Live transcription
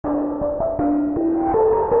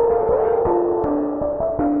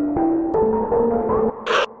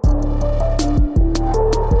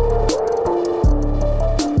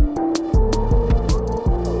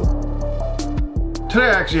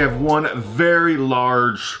actually have one very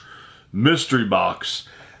large mystery box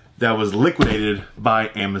that was liquidated by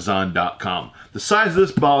Amazon.com. The size of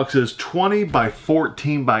this box is 20 by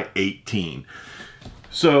 14 by 18.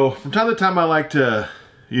 So from time to time I like to,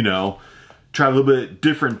 you know, try a little bit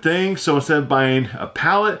different things. So instead of buying a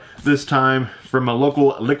pallet, this time from a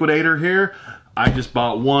local liquidator here, I just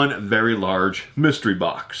bought one very large mystery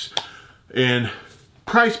box. And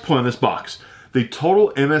price point on this box, the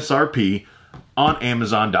total MSRP on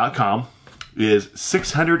Amazon.com is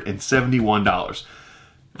 $671.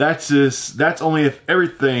 That's only if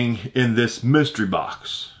everything in this mystery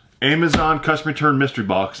box. Amazon custom return mystery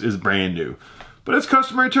box is brand new, but it's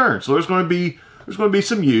custom return, so there's going to be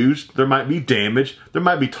some used, there might be damage, there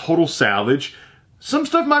might be total salvage, some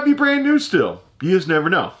stuff might be brand new still. You just never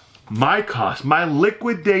know. My cost, my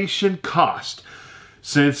liquidation cost,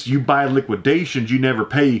 since you buy liquidations, you never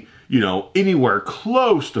pay, you know, anywhere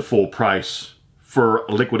close to full price for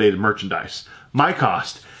liquidated merchandise. My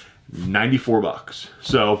cost, 94 bucks.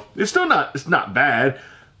 So it's still not, it's not bad.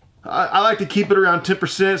 I like to keep it around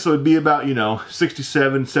 10%, so it'd be about, you know,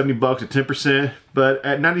 67, 70 bucks at 10%. But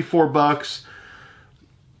at 94 bucks,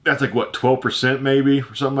 that's like what, 12% maybe,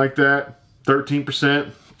 or something like that,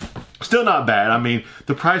 13%. Still not bad. I mean,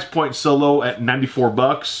 the price point's so low at 94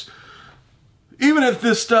 bucks. Even if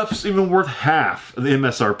this stuff's even worth half of the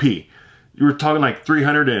MSRP, you were talking like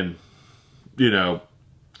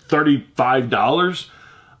 $335,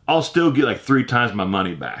 I'll still get like 3 times my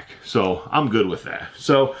money back. So I'm good with that.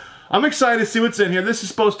 So I'm excited to see what's in here. This is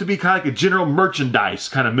supposed to be kind of like a general merchandise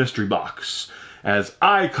kind of mystery box, as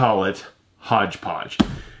I call it, hodgepodge.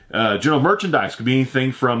 General merchandise could be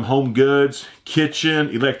anything from home goods, kitchen,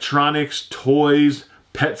 electronics, toys,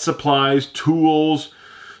 pet supplies, tools,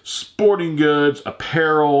 sporting goods,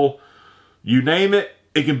 apparel, you name it,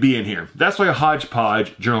 it can be in here. That's why a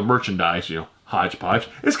hodgepodge, general merchandise, you know, hodgepodge,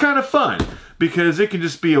 is kind of fun because it can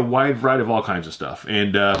just be a wide variety of all kinds of stuff.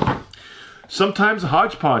 And sometimes the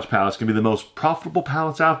hodgepodge pallets can be the most profitable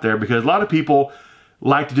pallets out there because a lot of people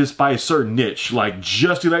like to just buy a certain niche, like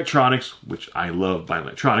just electronics, which I love buying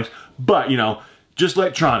electronics, but you know, just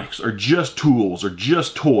electronics or just tools or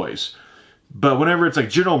just toys. But whenever it's like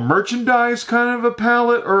general merchandise kind of a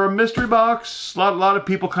pallet or a mystery box, a lot of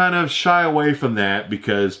people kind of shy away from that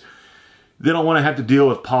because they don't want to have to deal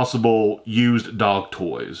with possible used dog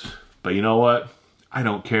toys. But you know what? I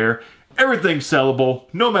don't care. Everything's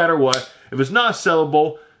sellable, no matter what. If it's not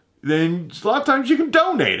sellable, then a lot of times you can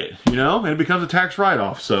donate it, you know, and it becomes a tax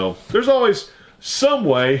write-off. So there's always some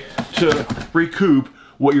way to recoup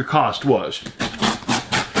what your cost was.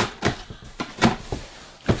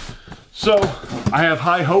 So I have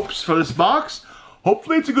high hopes for this box.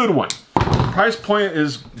 Hopefully it's a good one. Price point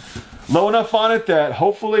is low enough on it that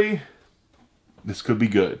hopefully this could be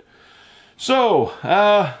good. So,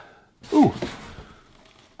 ooh,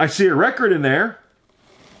 I see a record in there.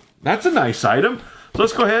 That's a nice item. So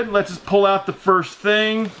let's go ahead and let's just pull out the first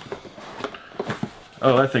thing.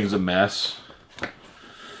 Oh, that thing's a mess.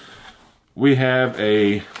 We have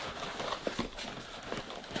a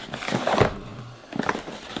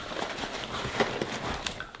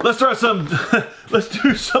let's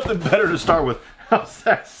do something better to start with. How's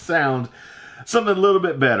that sound? Something a little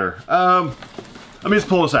bit better. Let me just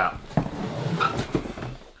pull this out.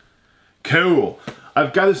 Cool.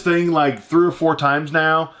 I've got this thing like 3 or 4 times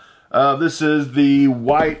now. This is the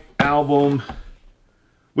White Album.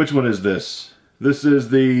 Which one is this? This is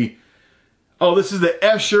the, oh, this is the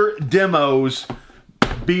Escher Demos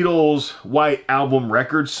Beatles White Album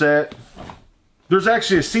record set. There's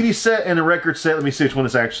actually a CD set and a record set. Let me see which one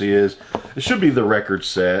this actually is. It should be the record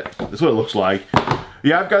set. That's what it looks like.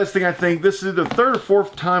 Yeah, I've got this thing, I think. This is the 3rd or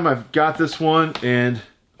 4th time I've got this one. And,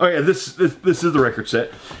 oh yeah, this is the record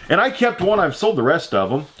set. And I kept one. I've sold the rest of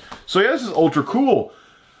them. So yeah, this is ultra cool.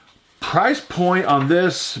 Price point on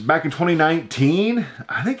this back in 2019,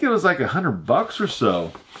 I think it was like $100 or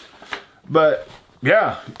so. But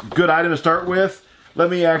yeah, good item to start with. Let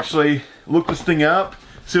me actually look this thing up,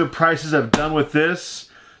 see what prices I've done with this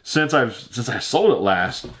since I sold it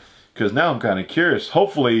last. Because now I'm kind of curious.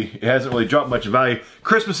 Hopefully it hasn't really dropped much in value.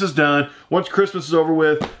 Christmas is done. Once Christmas is over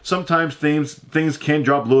with, sometimes things can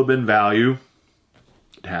drop a little bit in value.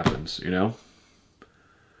 It happens, you know.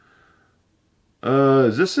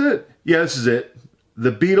 Is this it? Yeah, this is it.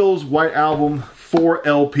 The Beatles White Album 4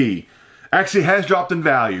 LP. Actually, it has dropped in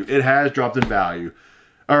value. It has dropped in value.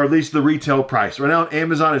 Or at least the retail price. Right now on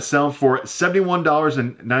Amazon, it's selling for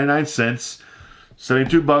 $71.99.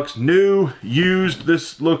 72 bucks. New, used.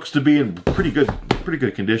 This looks to be in pretty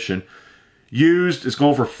good condition. Used is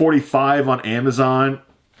going for $45 on Amazon.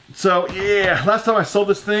 So yeah, last time I sold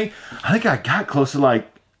this thing, I think I got close to like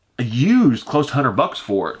used close to $100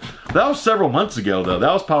 for it. That was several months ago though.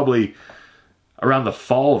 That was probably around the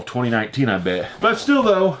fall of 2019, I bet. But still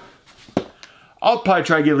though, I'll probably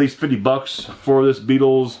try to get at least $50 for this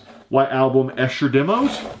Beatles White Album Extra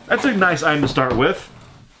Demos. That's a nice item to start with.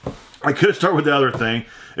 I could start with the other thing.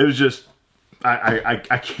 It was just,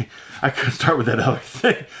 I could start with that other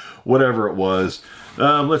thing. Whatever it was.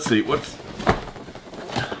 Let's see, what's...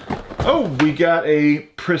 Oh, we got a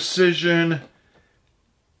Precision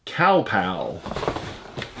Cow Pal.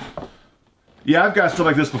 Yeah, I've got stuff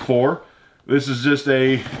like this before. This is just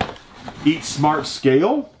a Eat Smart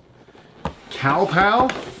scale. Cow Pal.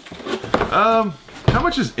 How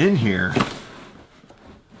much is in here?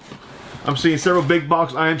 I'm seeing several big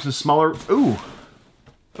box items and smaller. Ooh.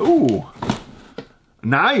 Ooh.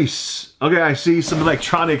 Nice. Okay, I see some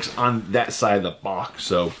electronics on that side of the box.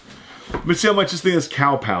 So, let me see how much this thing, this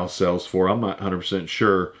Cow Pal, sells for. I'm not 100%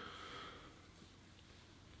 sure.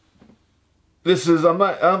 This is, I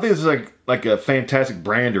don't think this is like a fantastic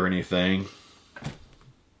brand or anything.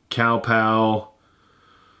 Cow Pal.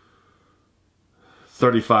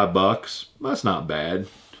 $35. That's not bad.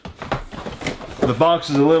 The box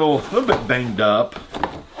is a little bit banged up.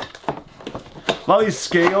 A lot of these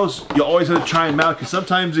scales, you always have to try them out because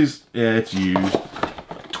sometimes these, yeah, it's used.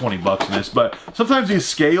 $20 in this, but sometimes these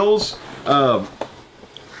scales, the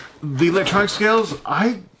electronic scales,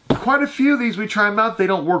 quite a few of these, we try them out, they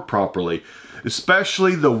don't work properly.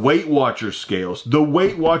 Especially the Weight Watcher scales. The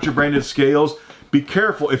Weight Watcher branded scales, be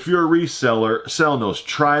careful if you're a reseller selling those,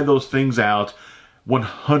 try those things out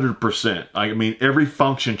 100%. I mean, every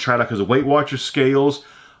function try it out because the Weight Watcher scales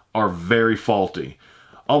are very faulty.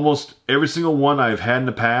 Almost every single one I've had in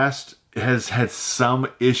the past has had some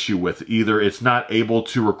issue with. Either it's not able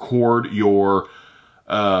to record your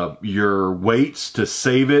weights to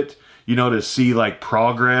save it, you know, to see like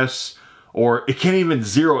progress, or it can't even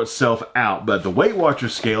zero itself out. But the Weight Watcher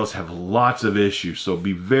scales have lots of issues, so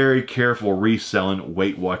be very careful reselling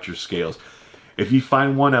Weight Watcher scales. If you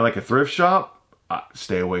find one at like a thrift shop,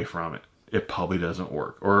 stay away from it. It probably doesn't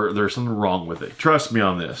work, or there's something wrong with it. Trust me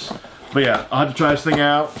on this. But yeah, I'll have to try this thing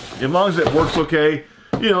out. As long as it works okay,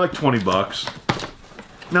 you know, like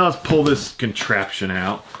 $20. Now let's pull this contraption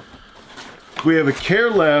out. We have a Care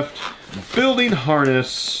Left building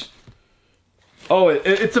harness. Oh,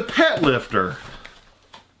 it's a pet lifter.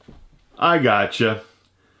 I gotcha.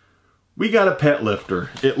 We got a pet lifter.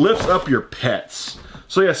 It lifts up your pets.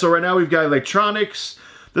 So yeah, so right now we've got electronics.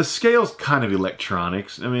 The scale's kind of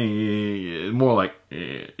electronics. I mean, more like,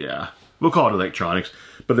 yeah, we'll call it electronics.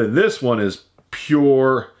 But then this one is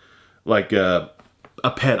pure, like a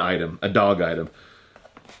pet item, a dog item.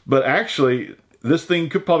 But actually, this thing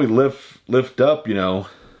could probably lift up, you know,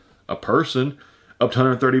 a person up to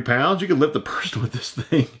 130 pounds. You could lift a person with this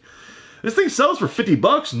thing. This thing sells for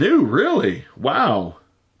 $50 new, really? Wow.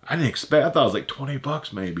 I didn't expect, I thought it was like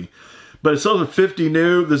 $20 maybe. But it sells for $50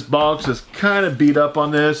 new. This box is kind of beat up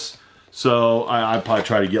on this. So I'd probably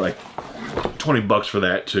try to get like $20 for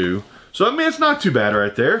that too. So I mean, it's not too bad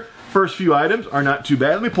right there. First few items are not too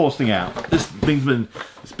bad. Let me pull this thing out. This thing's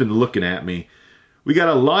been looking at me. We got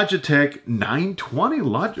a Logitech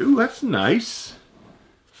 920. Ooh, that's nice.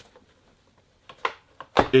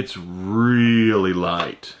 It's really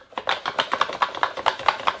light.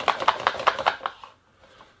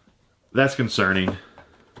 That's concerning.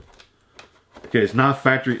 Okay, it's not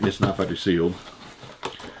factory sealed.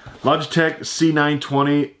 Logitech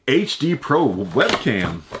C920 HD Pro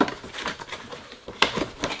webcam.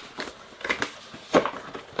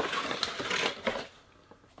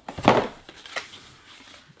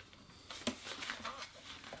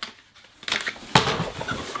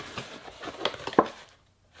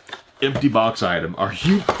 Empty box item. Are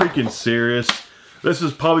you freaking serious? This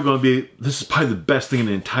is probably the best thing in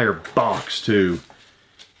the entire box too.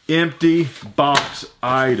 Empty box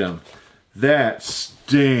item. That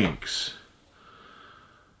stinks.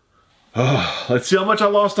 Oh, let's see how much I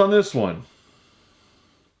lost on this one.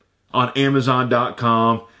 On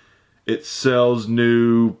Amazon.com, it sells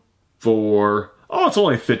new for, oh, it's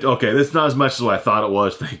only 50. Okay, that's not as much as what I thought it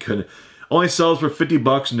was. Thank goodness. Only sells for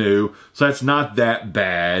 $50 new, so that's not that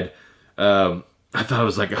bad. I thought it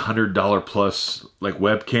was like $100 plus like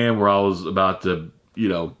webcam, where I was about to, you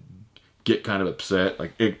know, get kind of upset,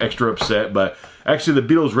 like extra upset. But actually the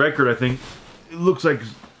Beatles record, I think, it looks like,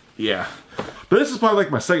 yeah. But this is probably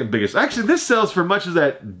like my second biggest. Actually, this sells for much as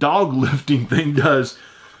that dog lifting thing does.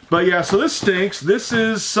 But yeah, so this stinks. This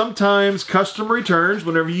is sometimes custom returns.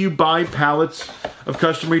 Whenever you buy pallets of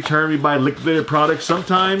custom return, you buy liquidated products,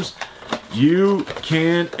 sometimes you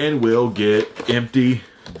can and will get empty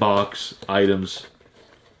box items.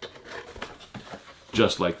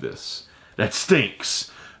 just like this. That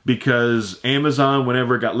stinks. Because Amazon,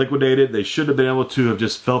 whenever it got liquidated, they should have been able to have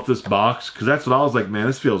just felt this box. Because that's what I was like, man,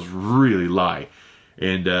 this feels really light.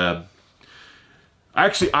 And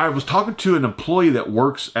actually, I was talking to an employee that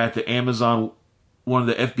works at the Amazon, one of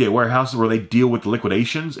the FBA warehouses where they deal with the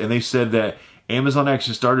liquidations. And they said that Amazon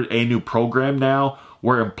actually started a new program now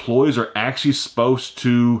where employees are actually supposed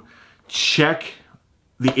to check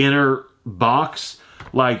the inner box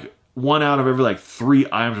like 1 out of every like 3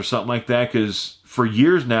 items or something like that. Because for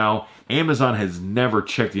years now, Amazon has never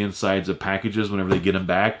checked the insides of packages whenever they get them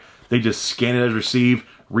back. They just scan it as received,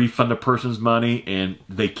 refund the person's money, and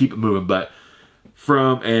they keep it moving. But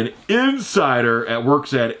from an insider that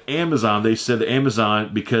works at Amazon, they said that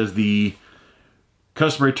Amazon, because the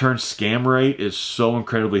customer return scam rate is so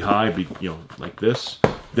incredibly high, you know, like this,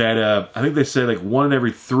 that I think they said like 1 in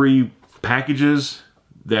every 3 packages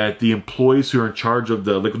that the employees who are in charge of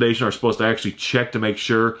the liquidation are supposed to actually check to make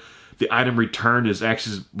sure the item returned was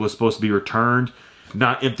supposed to be returned,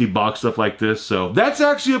 not empty box stuff like this. So that's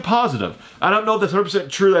actually a positive. I don't know if that's 100%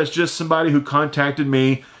 true. That's just somebody who contacted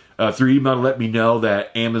me through email to let me know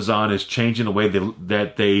that Amazon is changing the way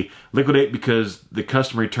that they liquidate, because the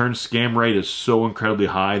customer return scam rate is so incredibly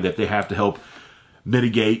high that they have to help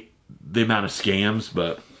mitigate the amount of scams.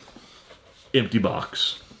 But empty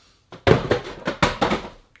box.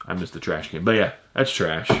 I missed the trash can. But yeah, that's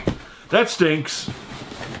trash. That stinks.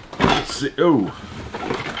 Let's see. Oh.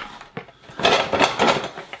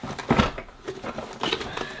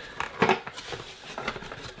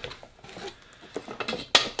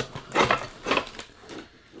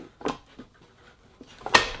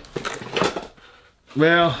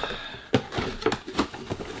 Well,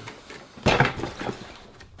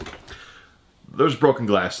 there's broken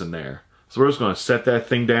glass in there. So we're just going to set that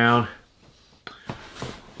thing down.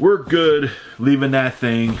 We're good leaving that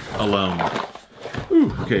thing alone.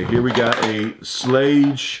 Ooh, okay, here we got a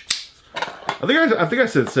Slage. I think I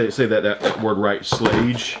said say that word right,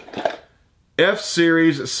 Slage.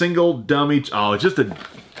 F-Series single dummy. Oh, it's just a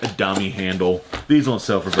dummy handle. These don't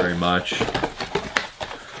sell for very much.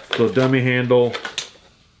 So dummy handle.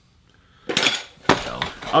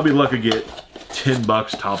 I'll be lucky to get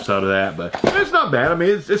 $10 tops out of that, but it's not bad. I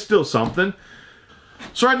mean, it's still something.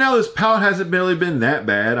 So right now, this pallet hasn't really been that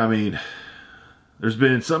bad. I mean, there's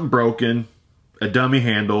been something broken, a dummy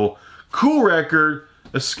handle, cool record,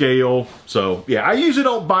 a scale. So yeah, I usually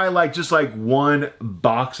don't buy like just like 1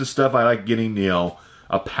 box of stuff. I like getting, you know,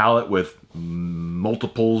 a pallet with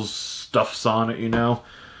multiple stuffs on it, you know.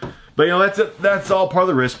 But you know, that's all part of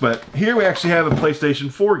the risk. But here we actually have a PlayStation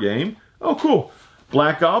 4 game. Oh, cool.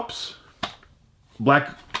 Black Ops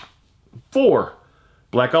 4.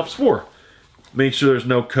 Make sure there's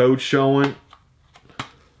no code showing.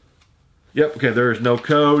 Yep, okay, there is no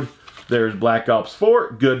code. There's Black Ops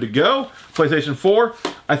 4, good to go. PlayStation 4.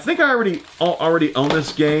 I think I already own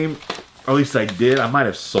this game, or at least I did. I might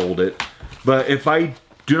have sold it. But if I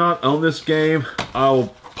do not own this game,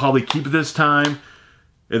 I'll probably keep it this time,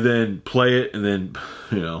 and then play it, and then,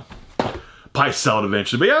 you know, probably sell it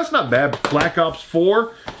eventually. But yeah, it's not bad. Black Ops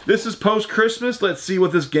 4. This is post-Christmas. Let's see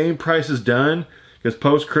what this game price has done. Because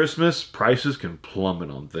post-Christmas, prices can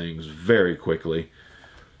plummet on things very quickly.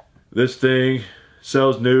 This thing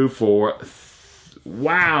sells new for...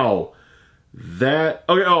 wow! That...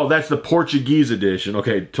 okay, oh, that's the Portuguese edition.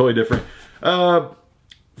 Okay, totally different.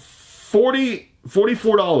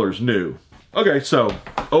 $44 new. Okay, so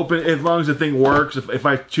open, as long as the thing works. If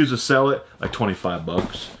I choose to sell it, like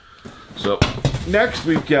 $25. So, next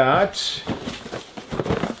we've got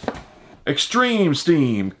Extreme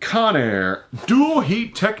Steam Conair Dual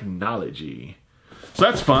Heat Technology. So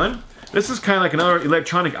that's fun. This is kind of like another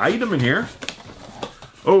electronic item in here.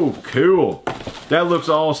 Oh, cool. That looks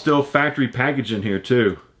all still factory packaged in here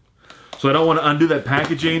too. So I don't want to undo that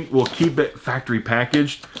packaging. We'll keep it factory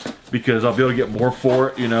packaged because I'll be able to get more for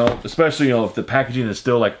it, you know, especially, you know, if the packaging is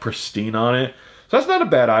still like pristine on it. So that's not a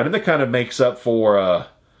bad item. That kind of makes up for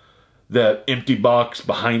the empty box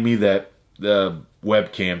behind me, that the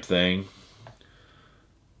webcam thing.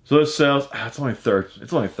 So this sells. It's only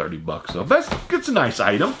 $30 though. It's a nice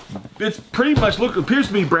item. It's pretty much appears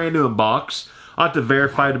to be brand new in box. I'll have to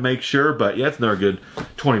verify to make sure, but yeah, it's another good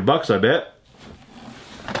 $20, I bet.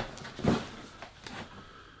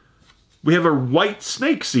 We have a White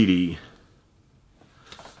Snake CD.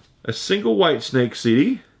 A single White Snake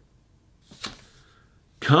CD.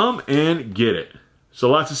 Come and get it. So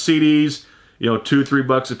lots of CDs, you know, $2,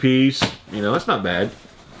 $3 a piece. You know, that's not bad.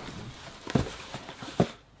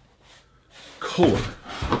 Color.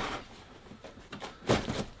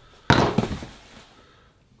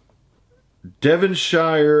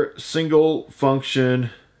 Devonshire single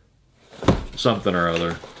function something or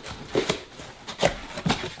other.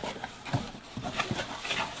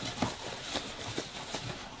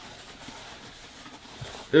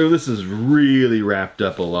 Oh, this is really wrapped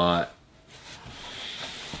up a lot.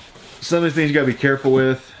 Some of the things you gotta be careful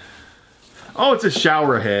with. Oh, it's a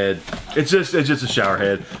shower head. It's just a shower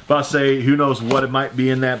head. But I'll say, who knows what it might be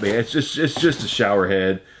in that, but it's just a shower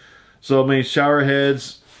head. So I mean, shower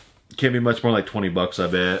heads can't be much more like 20 bucks, I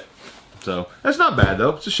bet. So that's not bad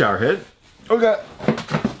though. It's a shower head. Oh, we got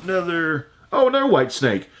another white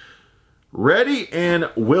snake. Ready and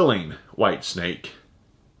willing white snake.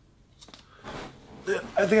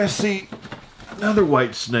 I think I see another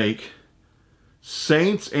white snake.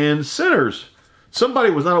 Saints and Sinners.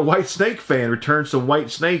 Somebody was not a White Snake fan. Returned some White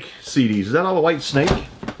Snake CDs. Is that all a White Snake?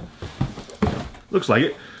 Looks like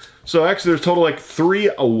it. So actually there's total like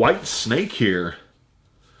 3 a White Snake here.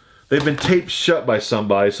 They've been taped shut by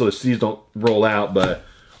somebody so the CDs don't roll out. But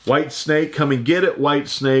White Snake, come and get it. White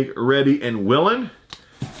Snake, Ready and Willing.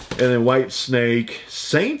 And then White Snake,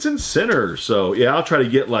 Saints and Sinners. So yeah, I'll try to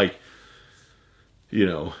get like, you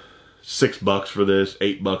know, $6 for this,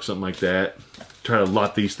 $8, something like that. Try to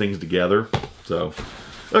lot these things together. So,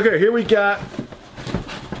 okay, here we got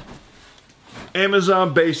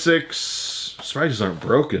Amazon Basics. Surprises aren't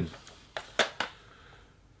broken.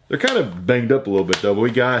 They're kind of banged up a little bit though, but we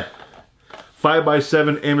got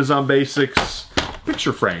 5x7 Amazon Basics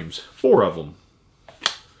picture frames, 4 of them.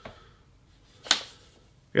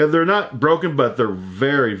 Yeah, they're not broken, but they're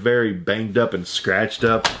very, very banged up and scratched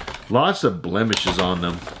up. Lots of blemishes on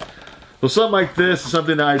them. So something like this is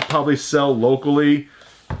something that I'd probably sell locally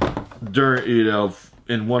during, you know,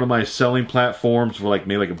 in one of my selling platforms for like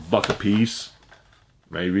maybe like $1 a piece,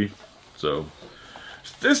 maybe. So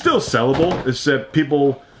it's still sellable. It's that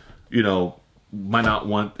people, you know, might not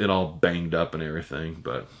want it all banged up and everything,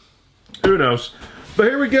 but who knows. But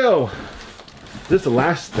here we go. This is the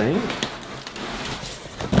last thing.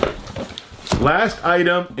 Last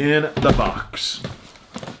item in the box.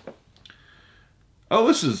 Oh,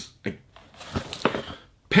 this is a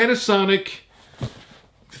Panasonic,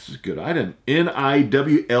 this is a good item,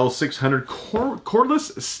 NIWL600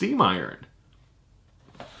 cordless steam iron.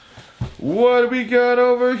 What do we got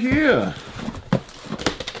over here?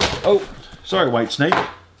 Oh, sorry, White Snake.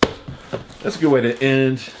 That's a good way to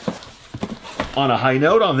end on a high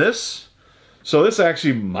note on this. So this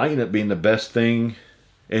actually might end up being the best thing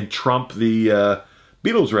and trump the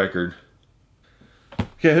Beatles record.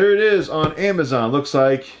 Okay, here it is on Amazon. Looks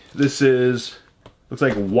like this is, looks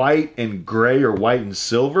like white and gray or white and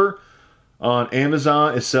silver. On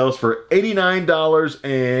Amazon, it sells for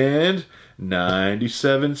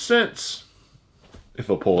 $89.97.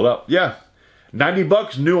 If I'll pull it up. Yeah,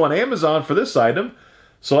 $90 new on Amazon for this item.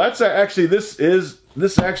 So that's actually, this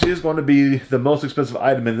actually is going to be the most expensive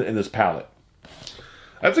item in this palette.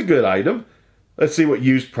 That's a good item. Let's see what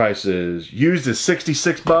used price is. Used is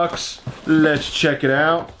 $66. Let's check it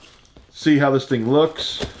out. See how this thing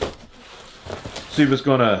looks. See if it's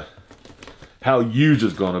gonna, how used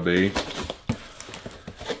it's gonna be.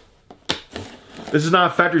 This is not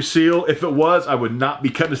a factory seal. If it was, I would not be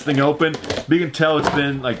cutting this thing open. But you can tell it's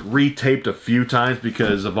been like retaped a few times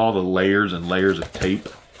because of all the layers and layers of tape.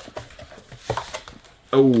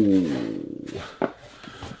 Oh.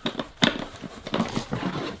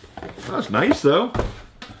 That's nice though.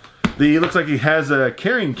 It looks like he has a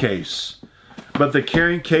carrying case, but the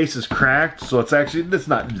carrying case is cracked, so it's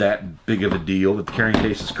not that big of a deal that the carrying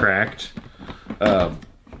case is cracked. How's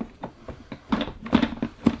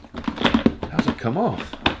it come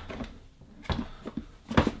off?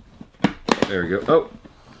 There we go. Oh,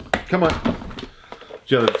 come on.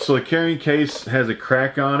 So the carrying case has a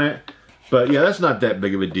crack on it, but yeah, that's not that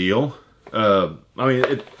big of a deal. I mean,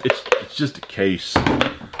 it's just a case.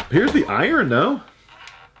 Here's the iron though.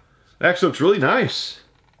 It actually looks really nice.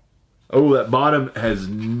 Oh, that bottom has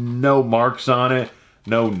no marks on it.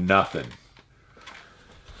 No nothing.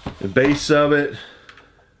 The base of it,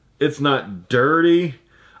 it's not dirty.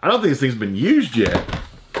 I don't think this thing's been used yet.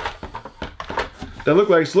 That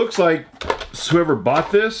looks like whoever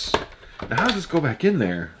bought this. Now how does this go back in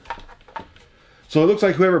there? So it looks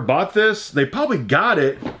like whoever bought this, they probably got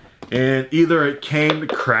it and either it came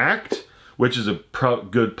cracked, which is a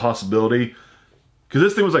good possibility, because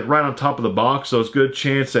this thing was like right on top of the box, so it's a good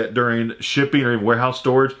chance that during shipping or in warehouse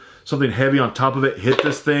storage, something heavy on top of it hit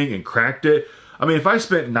this thing and cracked it. I mean, if I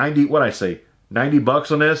spent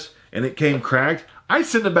 $90 on this and it came cracked, I'd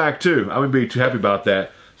send it back too. I wouldn't be too happy about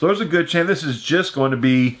that. So there's a good chance this is just going to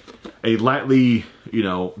be a lightly, you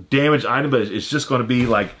know, damaged item, but it's just going to be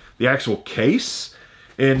like the actual case.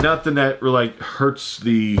 and nothing that really like hurts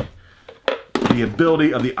the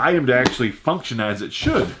ability of the item to actually function as it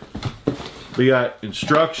should. We got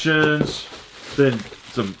instructions, then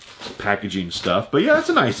some packaging stuff. But yeah, it's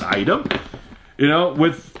a nice item. You know,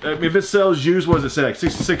 with if it sells used, what does it say? Like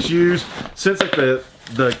 66 used. Since like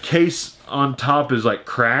the case on top is like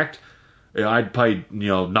cracked, you know, I'd probably, you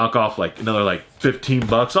know, knock off like another like 15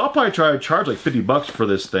 bucks. I'll probably try to charge like 50 bucks for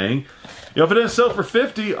this thing. You know, if it doesn't sell for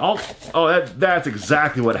 50, that's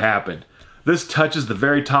exactly what happened. This touches the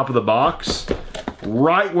very top of the box.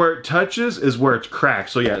 Right where it touches is where it's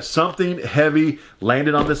cracked. So yeah, something heavy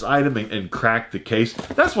landed on this item and cracked the case.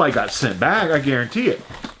 That's why it got sent back, I guarantee it.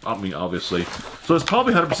 I mean, obviously. So it's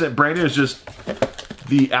probably 100% brand new. It's just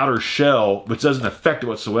the outer shell, which doesn't affect it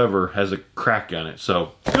whatsoever, has a crack on it.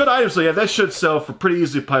 So good item. So yeah, that should sell for pretty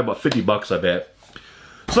easily, probably about 50 bucks, I bet.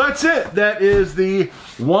 So that's it. That is the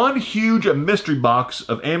one huge mystery box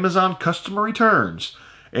of Amazon customer returns.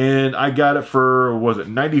 And I got it for, was it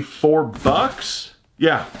 94 bucks?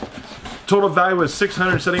 Yeah. Total value was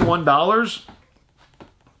 $671.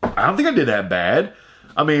 I don't think I did that bad.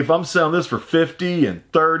 I mean, if I'm selling this for 50 and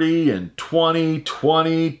 30 and 20,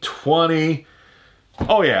 20, 20.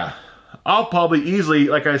 Oh yeah. I'll probably easily,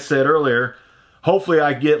 like I said earlier, hopefully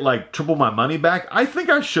I get like triple my money back. I think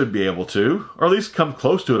I should be able to, or at least come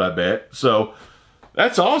close to it, I bet. So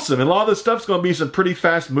that's awesome. And a lot of this stuff's going to be some pretty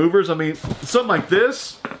fast movers. I mean, something like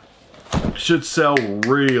this should sell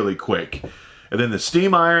really quick. And then the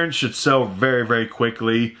steam iron should sell very, very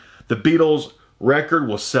quickly. The Beatles record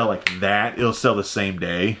will sell like that. It'll sell the same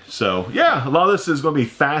day. So yeah, a lot of this is going to be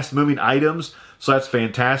fast moving items. So that's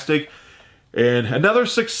fantastic. And another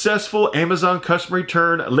successful Amazon customer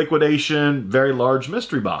return liquidation, very large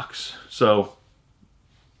mystery box. So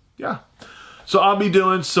yeah. So I'll be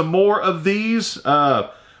doing some more of these. I'm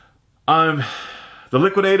the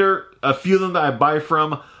liquidator. A few of them that I buy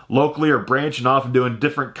from locally are branching off and doing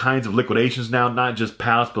different kinds of liquidations now, not just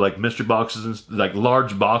pallets, but like mystery boxes and like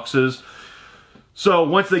large boxes. So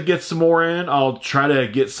once they get some more in, I'll try to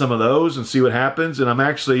get some of those and see what happens. And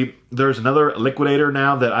there's another liquidator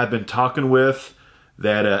now that I've been talking with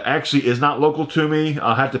that actually is not local to me.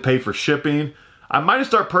 I'll have to pay for shipping. I might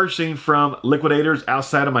start purchasing from liquidators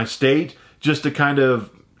outside of my state just to kind of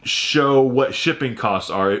show what shipping costs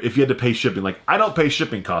are if you had to pay shipping. Like, I don't pay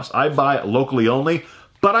shipping costs. I buy locally only,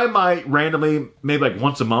 but I might randomly, maybe like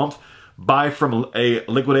once a month, buy from a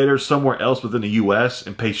liquidator somewhere else within the US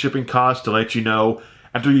and pay shipping costs to let you know,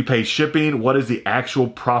 after you pay shipping, what is the actual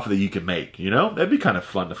profit that you can make. You know, that'd be kind of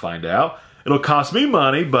fun to find out. It'll cost me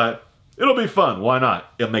money, but it'll be fun. Why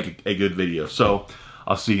not? It'll make a good video. So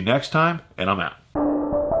I'll see you next time, and I'm out.